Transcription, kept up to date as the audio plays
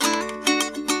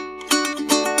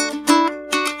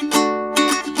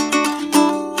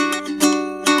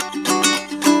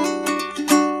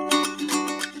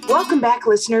Welcome back,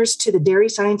 listeners, to the Dairy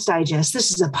Science Digest.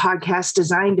 This is a podcast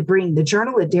designed to bring the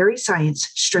Journal of Dairy Science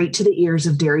straight to the ears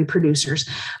of dairy producers.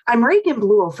 I'm Reagan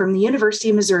Bluell from the University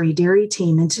of Missouri Dairy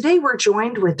Team, and today we're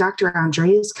joined with Dr.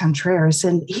 Andres Contreras,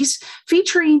 and he's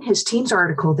featuring his team's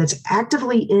article that's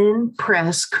actively in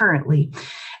press currently.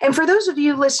 And for those of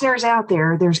you listeners out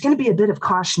there, there's going to be a bit of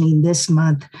cautioning this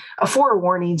month, a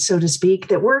forewarning, so to speak,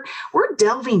 that we're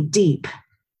delving deep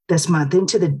this month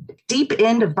into the deep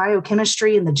end of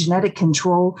biochemistry and the genetic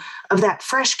control of that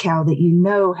fresh cow that you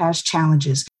know has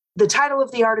challenges. The title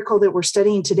of the article that we're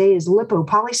studying today is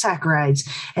Lipopolysaccharides,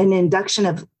 an induction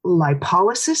of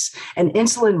lipolysis and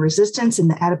insulin resistance in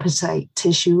the adipocyte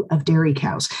tissue of dairy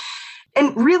cows.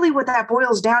 And really what that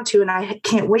boils down to, and I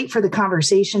can't wait for the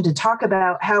conversation to talk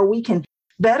about how we can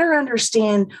better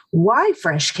understand why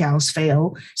fresh cows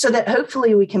fail so that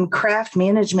hopefully we can craft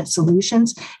management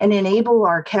solutions and enable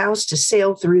our cows to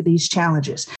sail through these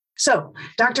challenges. So,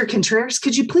 Dr. Contreras,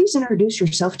 could you please introduce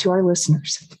yourself to our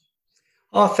listeners?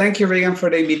 Oh, thank you, Reagan, for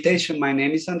the invitation. My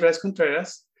name is Andres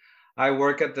Contreras. I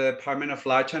work at the Department of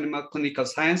Large Animal Clinical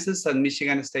Sciences at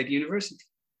Michigan State University.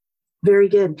 Very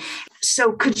good.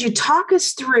 So could you talk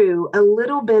us through a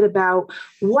little bit about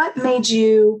what made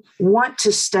you want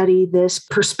to study this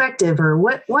perspective, or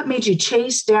what made you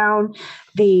chase down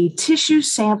the tissue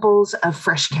samples of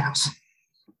fresh cows?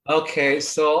 Okay,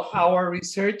 so our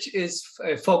research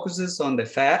focuses on the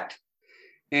fat.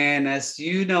 And as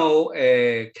you know,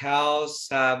 cows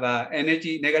have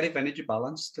negative energy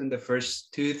balance in the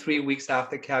first 2-3 weeks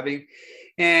after calving.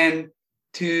 And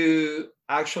to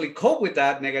actually cope with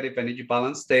that negative energy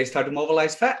balance, they start to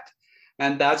mobilize fat.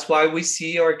 And that's why we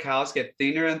see our cows get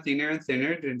thinner and thinner and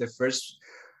thinner during the first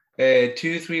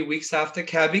 2-3 weeks after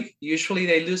calving. Usually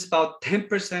they lose about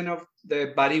 10% of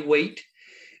the body weight.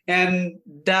 And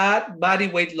that body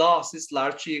weight loss is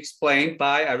largely explained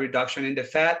by a reduction in the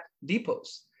fat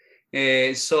depots.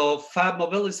 So fat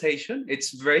mobilization,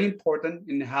 it's very important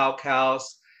in how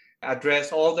cows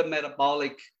address all the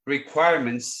metabolic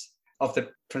requirements of the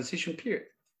transition period.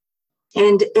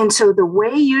 And so the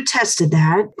way you tested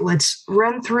that, let's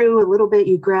run through a little bit.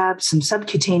 You grabbed some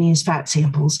subcutaneous fat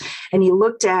samples and you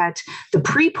looked at the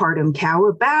prepartum cow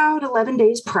about 11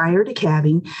 days prior to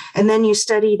calving. And then you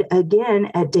studied again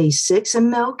at day 6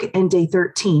 in milk and day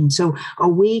 13. So a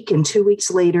week and 2 weeks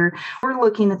later, we're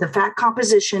looking at the fat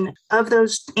composition of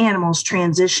those animals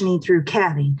transitioning through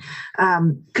calving.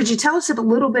 Could you tell us a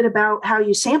little bit about how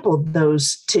you sampled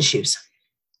those tissues?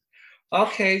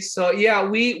 Okay, so yeah,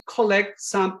 we collect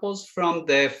samples from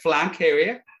the flank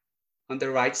area on the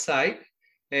right side,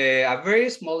 a very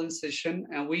small incision,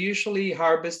 and we usually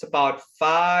harvest about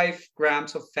 5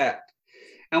 grams of fat.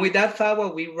 And with that fat,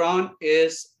 what we run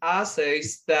is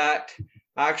assays that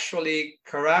actually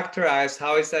characterize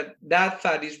how is that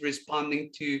fat is responding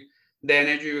to the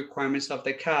energy requirements of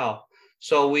the cow.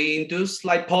 So we induce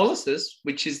lipolysis,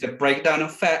 which is the breakdown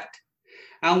of fat.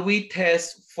 And we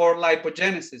test for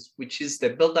lipogenesis, which is the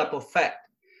buildup of fat.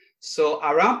 So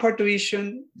around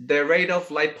parturition, the rate of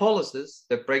lipolysis,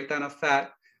 the breakdown of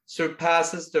fat,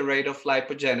 surpasses the rate of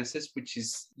lipogenesis, which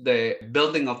is the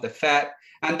building of the fat.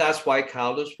 And that's why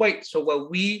cows lose weight. So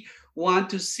what we want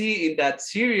to see in that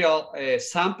serial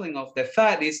sampling of the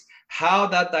fat is how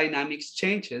that dynamics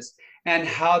changes and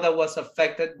how that was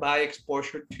affected by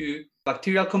exposure to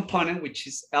bacterial component, which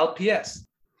is LPS.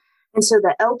 And so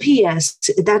the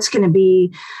LPS, that's going to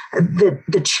be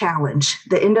the challenge,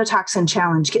 the endotoxin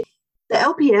challenge. The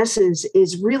LPS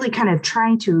is really kind of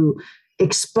trying to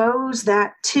expose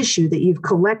that tissue that you've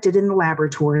collected in the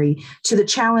laboratory to the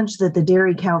challenge that the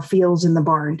dairy cow feels in the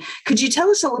barn. Could you tell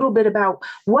us a little bit about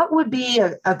what would be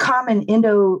a common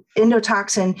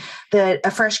endotoxin that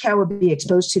a fresh cow would be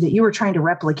exposed to that you were trying to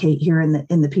replicate here in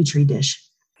the Petri dish?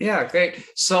 Yeah, great.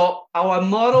 So our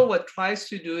model, what tries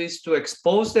to do is to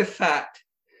expose the fat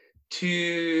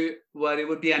to what it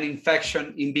would be an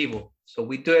infection in vivo. So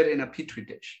we do it in a Petri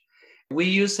dish. We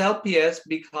use LPS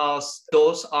because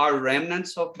those are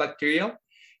remnants of bacteria,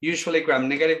 usually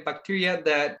gram-negative bacteria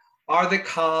that are the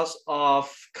cause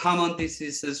of common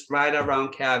diseases right around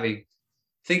calving.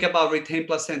 Think about retained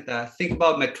placenta, think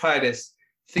about metritis,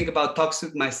 think about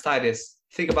toxic mastitis,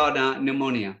 think about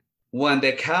pneumonia. When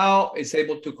the cow is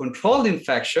able to control the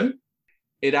infection,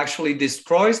 it actually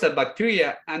destroys the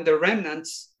bacteria, and the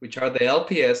remnants, which are the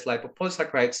LPS,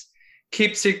 lipopolysaccharides,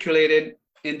 keep circulating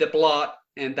in the blood,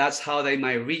 and that's how they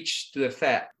might reach to the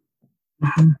fat.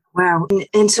 Wow.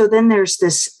 And so then there's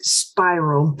this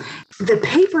spiral. The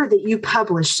paper that you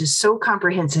published is so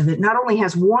comprehensive. It not only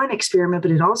has one experiment,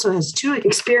 but it also has 2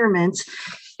 experiments,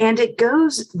 and it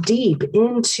goes deep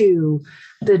into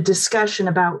the discussion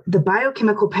about the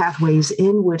biochemical pathways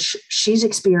in which she's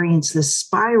experienced this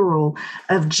spiral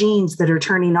of genes that are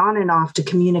turning on and off to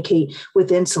communicate with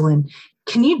insulin.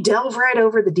 Can you delve right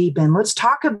over the deep end? Let's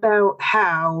talk about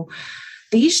how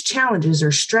these challenges or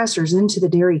stressors into the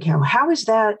dairy cow. How's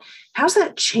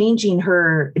that changing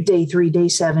her day 3, day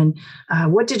 7?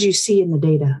 What did you see in the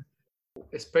data?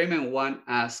 Experiment 1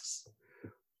 asks,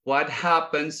 what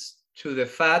happens to the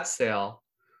fat cell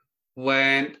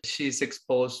when she's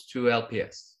exposed to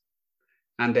LPS?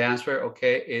 And the answer,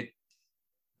 okay, it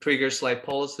triggers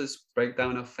lipolysis,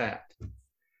 breakdown of fat.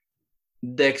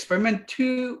 The experiment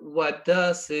 2, what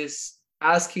does is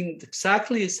asking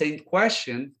exactly the same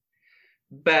question,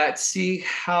 but see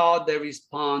how the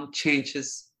response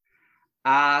changes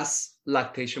as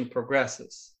lactation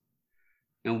progresses.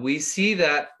 And we see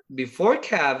that before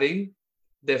calving,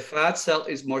 the fat cell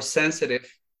is more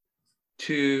sensitive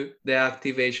to the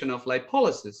activation of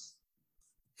lipolysis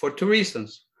for 2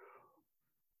 reasons.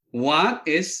 One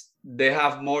is they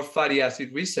have more fatty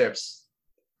acid reserves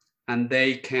and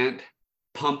they can't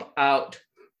pump out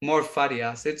more fatty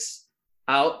acids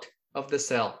out of the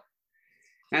cell.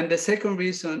 And the second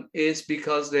reason is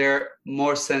because they're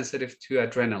more sensitive to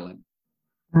adrenaline.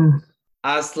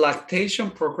 As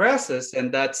lactation progresses,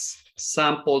 and that's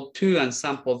sample 2 and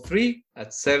sample 3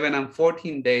 at 7 and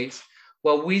 14 days,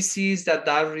 what we see is that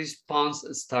response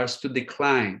starts to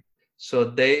decline. So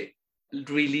they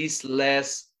release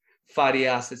less fatty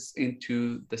acids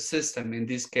into the system, in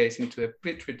this case, into a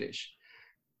petri dish.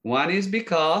 One is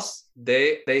because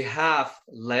they have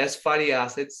less fatty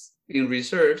acids in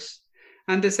reserves.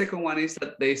 And the second one is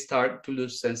that they start to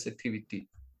lose sensitivity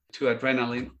to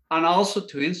adrenaline and also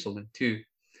to insulin too.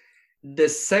 The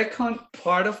second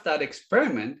part of that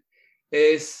experiment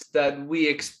is that we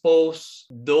expose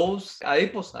those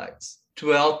adipocytes to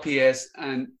LPS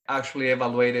and actually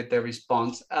evaluated the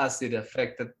response as it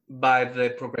affected by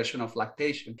the progression of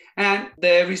lactation. And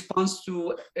the response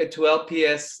to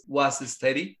LPS was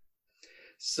steady.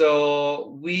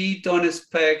 So we don't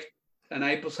expect an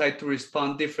adipocyte to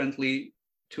respond differently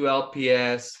to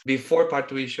LPS before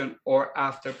parturition or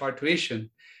after parturition.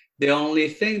 The only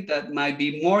thing that might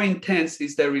be more intense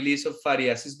is the release of fatty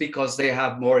acids because they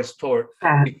have more stored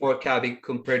before calving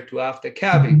compared to after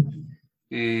calving.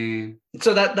 And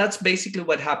so that's basically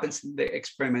what happens in the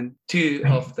experiment 2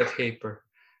 of the paper.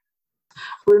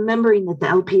 Remembering that the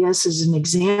LPS is an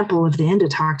example of the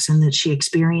endotoxin that she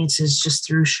experiences just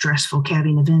through stressful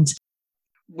calving events.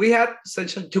 We had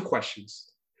essentially 2 questions.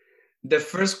 The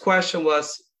first question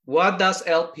was, what does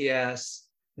LPS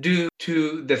do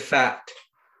to the fat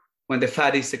when the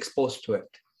fat is exposed to it?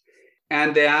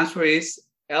 And the answer is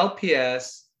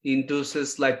LPS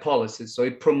induces lipolysis. So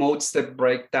it promotes the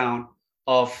breakdown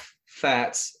of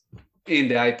fats in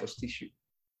the adipose tissue.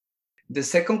 The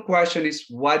second question is,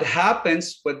 what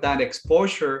happens when that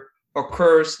exposure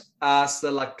occurs as the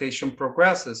lactation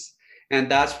progresses? And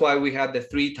that's why we have the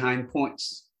 3 time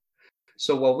points.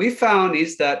 So what we found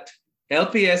is that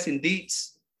LPS indeed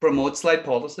promotes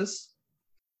lipolysis.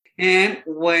 And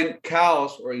when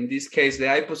cows, or in this case, the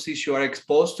adipose tissue, are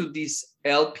exposed to this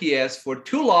LPS for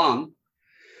too long,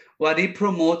 what it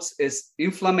promotes is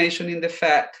inflammation in the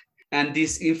fat, and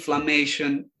this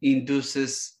inflammation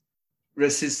induces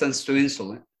resistance to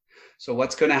insulin. So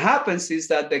what's going to happen is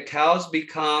that the cows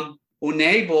become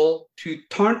unable to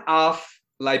turn off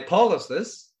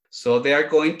lipolysis. So they are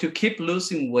going to keep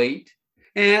losing weight,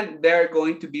 and they're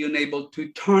going to be unable to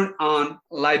turn on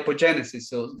lipogenesis.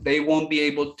 So they won't be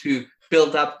able to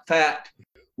build up fat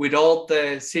with all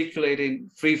the circulating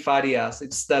free fatty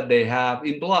acids that they have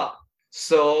in blood.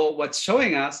 So what's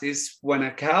showing us is when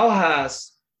a cow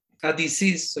has a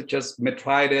disease such as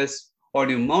metritis or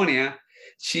pneumonia,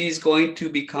 she's going to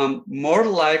become more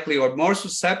likely or more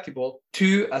susceptible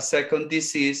to a second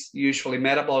disease, usually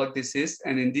metabolic disease.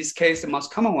 And in this case, the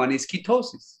most common one is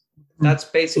ketosis. That's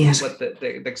basically what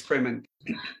the experiment.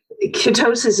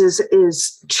 Ketosis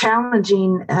is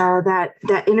challenging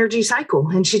that energy cycle,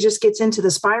 and she just gets into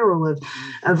the spiral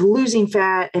of losing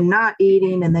fat and not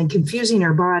eating, and then confusing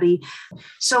her body.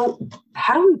 So,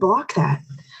 how do we block that?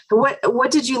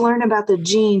 What did you learn about the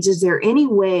genes? Is there any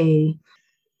way?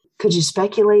 Could you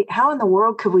speculate? How in the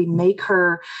world could we make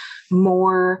her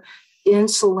more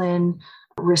insulin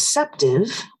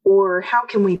receptive, or how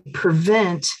can we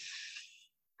prevent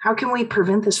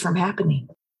this from happening?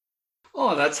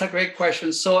 Oh, that's a great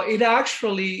question. So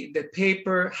the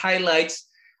paper highlights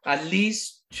at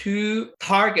least 2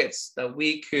 targets that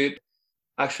we could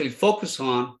actually focus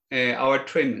on our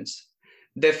treatments.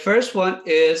 The first one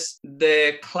is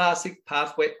the classic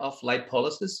pathway of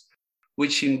lipolysis,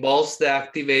 which involves the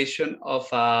activation of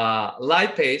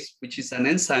lipase, which is an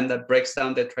enzyme that breaks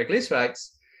down the triglycerides.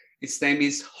 Its name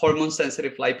is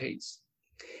hormone-sensitive lipase.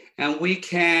 And we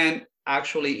can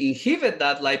actually inhibit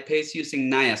that lipase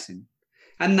using niacin.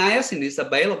 And niacin is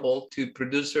available to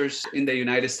producers in the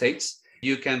United States.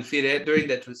 You can feed it during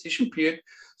the transition period.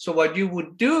 So what you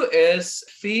would do is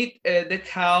feed the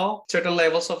cow certain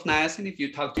levels of niacin. If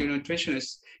you talk to your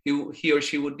nutritionist, he or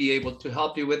she would be able to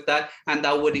help you with that, and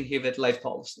that would inhibit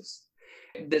lipolysis.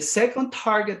 The second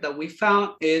target that we found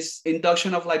is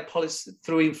induction of lipolysis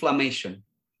through inflammation.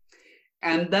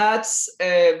 And that's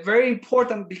very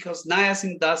important because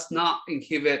niacin does not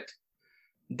inhibit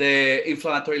the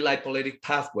inflammatory lipolytic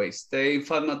pathways. The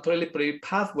inflammatory lipolytic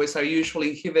pathways are usually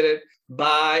inhibited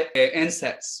by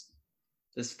NSAIDs.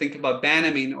 Just think about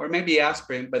Banamine or maybe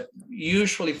aspirin, but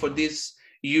usually for this,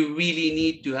 you really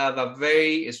need to have a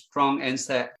very strong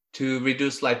NSAID to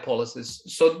reduce lipolysis.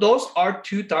 So those are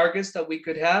two targets that we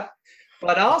could have,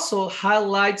 but also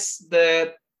highlights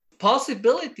the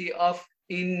possibility of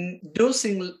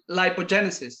inducing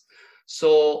lipogenesis.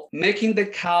 So making the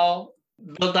cow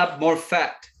build up more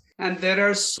fat. And there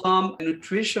are some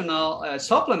nutritional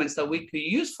supplements that we could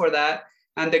use for that.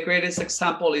 And the greatest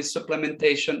example is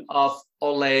supplementation of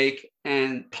oleic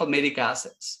and palmitic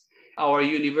acids. Our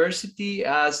university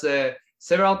has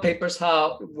several papers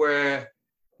where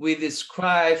we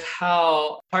describe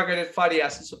how targeted fatty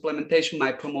acid supplementation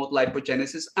might promote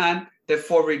lipogenesis and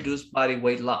therefore reduce body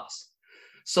weight loss.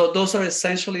 So those are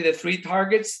essentially the three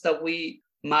targets that we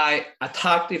might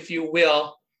attack, if you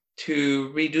will,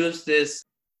 to reduce this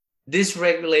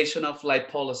dysregulation of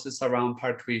lipolysis around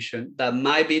parturition that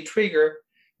might be triggered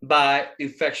by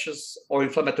infectious or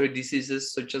inflammatory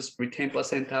diseases such as retained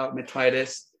placenta,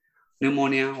 metritis,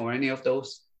 pneumonia, or any of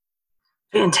those.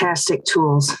 Fantastic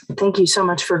tools. Thank you so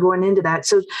much for going into that.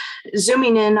 So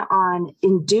zooming in on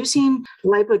inducing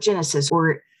lipogenesis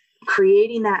or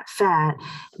creating that fat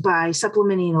by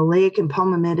supplementing oleic and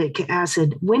palmitic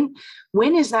acid,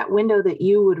 when is that window that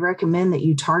you would recommend that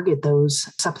you target those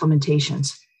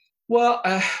supplementations? Well,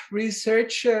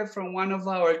 research from one of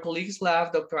our colleagues'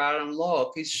 lab, Dr. Aaron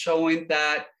Locke, is showing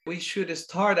that we should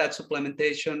start that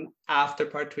supplementation after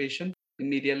parturition,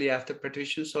 immediately after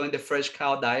parturition, so in the fresh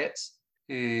cow diets.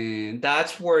 And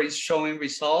that's where it's showing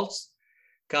results.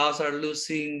 Cows are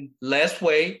losing less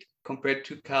weight compared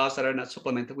to cows that are not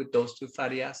supplemented with those two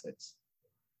fatty acids.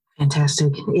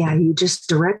 Fantastic. Yeah, you just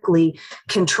directly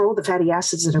control the fatty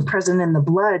acids that are present in the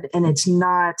blood, and it's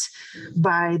not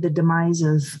by the demise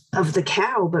of the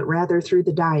cow, but rather through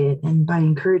the diet. And by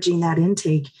encouraging that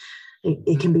intake,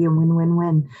 it can be a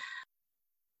win-win-win.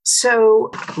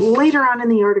 So later on in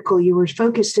the article, you were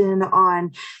focused in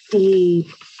on the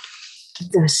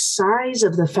size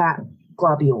of the fat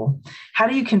globule. How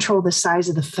do you control the size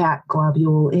of the fat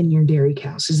globule in your dairy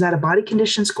cows? Is that a body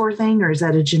condition score thing, or is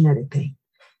that a genetic thing?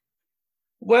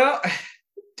 Well,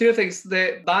 two things.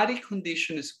 The body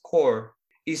condition score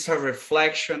is a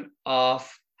reflection of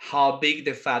how big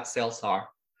the fat cells are.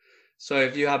 So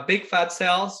if you have big fat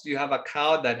cells, you have a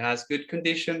cow that has good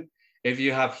condition. If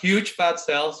you have huge fat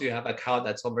cells, you have a cow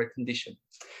that's over-conditioned.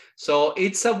 So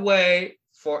it's a way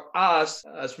for us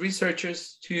as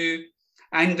researchers to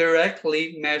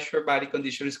indirectly measure body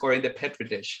condition score in the Petri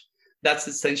dish. That's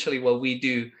essentially what we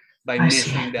do by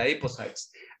measuring the adipocytes.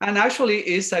 And actually,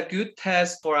 it's a good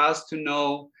test for us to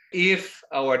know if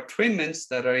our treatments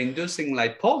that are inducing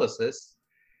lipolysis,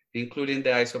 including the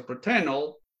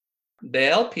isoproterenol, the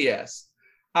LPS,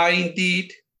 are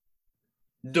indeed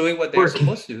doing what they're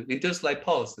supposed to, induce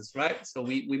lipolysis, right? So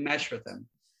we measure them.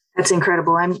 That's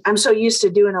incredible. I'm so used to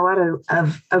doing a lot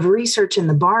of research in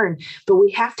the barn, but we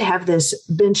have to have this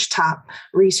benchtop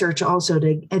research also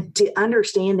to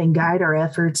understand and guide our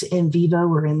efforts in vivo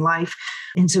or in life.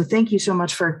 And so thank you so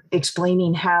much for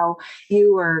explaining how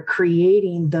you are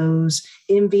creating those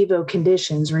in vivo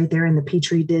conditions right there in the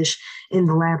Petri dish in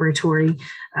the laboratory.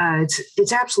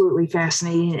 It's absolutely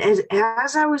fascinating.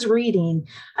 As I was reading,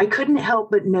 I couldn't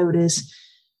help but notice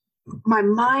my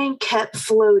mind kept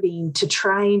floating to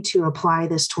trying to apply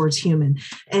this towards human.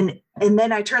 And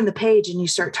then I turn the page and you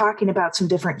start talking about some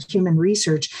different human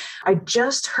research. I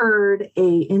just heard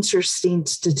a interesting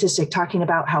statistic talking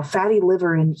about how fatty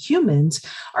liver in humans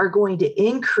are going to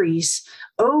increase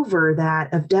over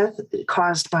that of death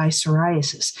caused by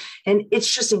psoriasis. And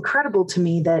it's just incredible to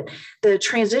me that the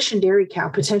transition dairy cow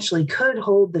potentially could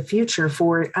hold the future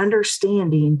for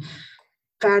understanding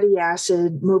fatty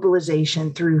acid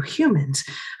mobilization through humans.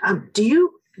 Do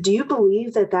you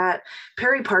believe that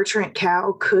periparturient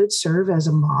cow could serve as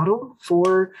a model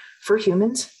for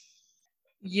humans?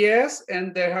 Yes,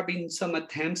 and there have been some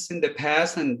attempts in the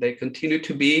past, and they continue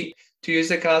to use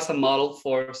the cow as a model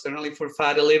for certainly for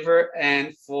fatty liver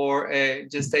and for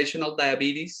gestational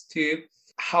diabetes too.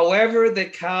 However, the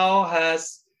cow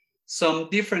has some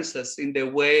differences in the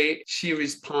way she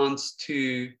responds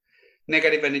to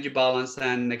negative energy balance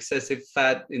and excessive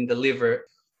fat in the liver.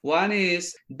 One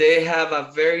is they have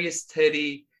a very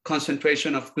steady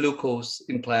concentration of glucose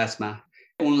in plasma.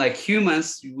 Unlike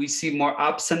humans, we see more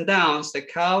ups and downs. The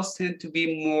cows tend to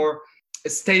be more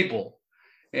stable.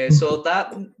 So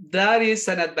that is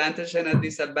an advantage and a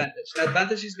disadvantage. An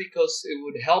advantage is because it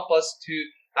would help us to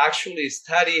actually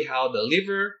study how the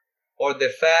liver or the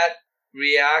fat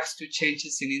reacts to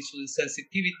changes in insulin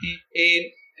sensitivity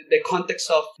in the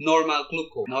context of normal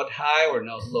glucose, not high or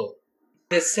not low.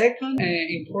 The second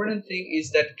important thing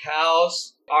is that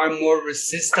cows are more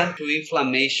resistant to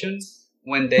inflammation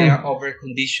when they are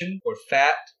overconditioned for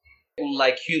fat,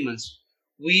 unlike humans.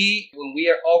 When we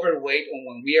are overweight or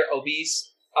when we are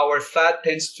obese, our fat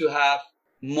tends to have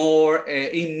more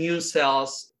immune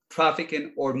cells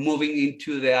trafficking or moving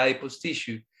into the adipose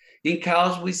tissue. In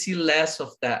cows, we see less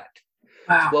of that.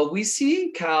 Wow. What we see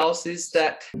in cows is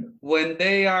that when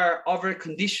they are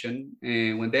overconditioned,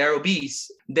 when they are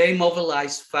obese, they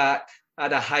mobilize fat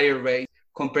at a higher rate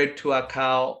compared to a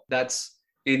cow that's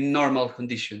in normal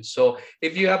conditions. So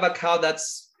if you have a cow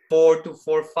that's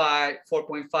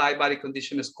 4.5 body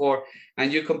condition score,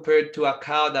 and you compare it to a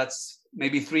cow that's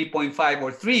maybe 3.5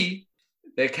 or 3,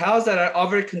 the cows that are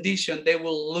overconditioned, they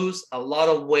will lose a lot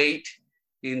of weight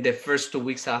in the first 2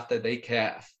 weeks after they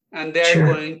calve. And they're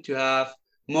going to have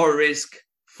more risk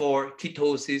for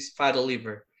ketosis, fatty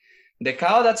liver. The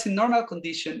cow that's in normal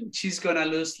condition, she's going to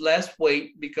lose less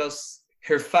weight because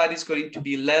her fat is going to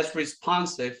be less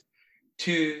responsive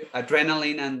to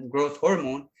adrenaline and growth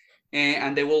hormone,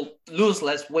 and they will lose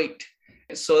less weight.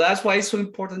 So that's why it's so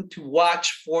important to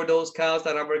watch for those cows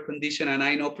that are overconditioned. And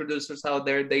I know producers out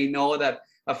there, they know that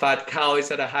a fat cow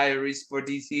is at a higher risk for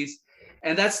disease.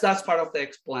 And that's part of the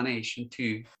explanation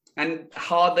too. And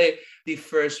how they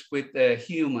differs with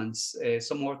humans,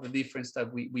 some of the difference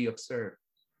that we observe.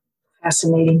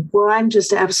 Fascinating. Well, I'm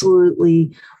just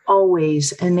absolutely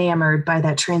always enamored by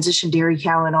that transition dairy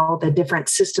cow and all the different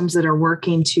systems that are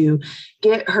working to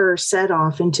get her set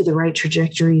off into the right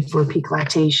trajectory for peak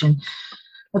lactation.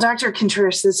 Well, Dr.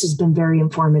 Contreras, this has been very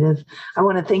informative. I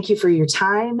want to thank you for your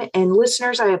time. And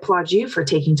listeners, I applaud you for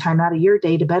taking time out of your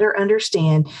day to better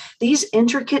understand these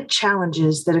intricate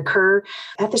challenges that occur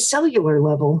at the cellular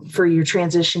level for your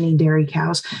transitioning dairy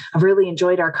cows. I've really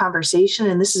enjoyed our conversation,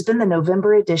 and this has been the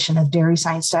November edition of Dairy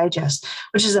Science Digest,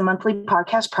 which is a monthly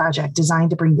podcast project designed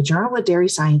to bring the Journal of Dairy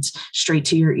Science straight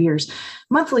to your ears.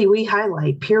 Monthly, we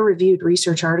highlight peer-reviewed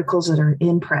research articles that are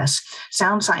in press.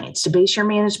 Sound science to base your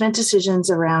management decisions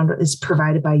around is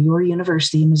provided by your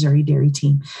University of Missouri Dairy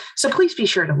team. So please be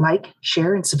sure to like,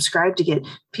 share, and subscribe to get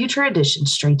future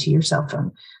editions straight to your cell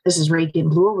phone. This is Reagan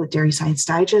Bluell with Dairy Science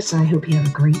Digest, and I hope you have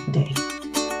a great day.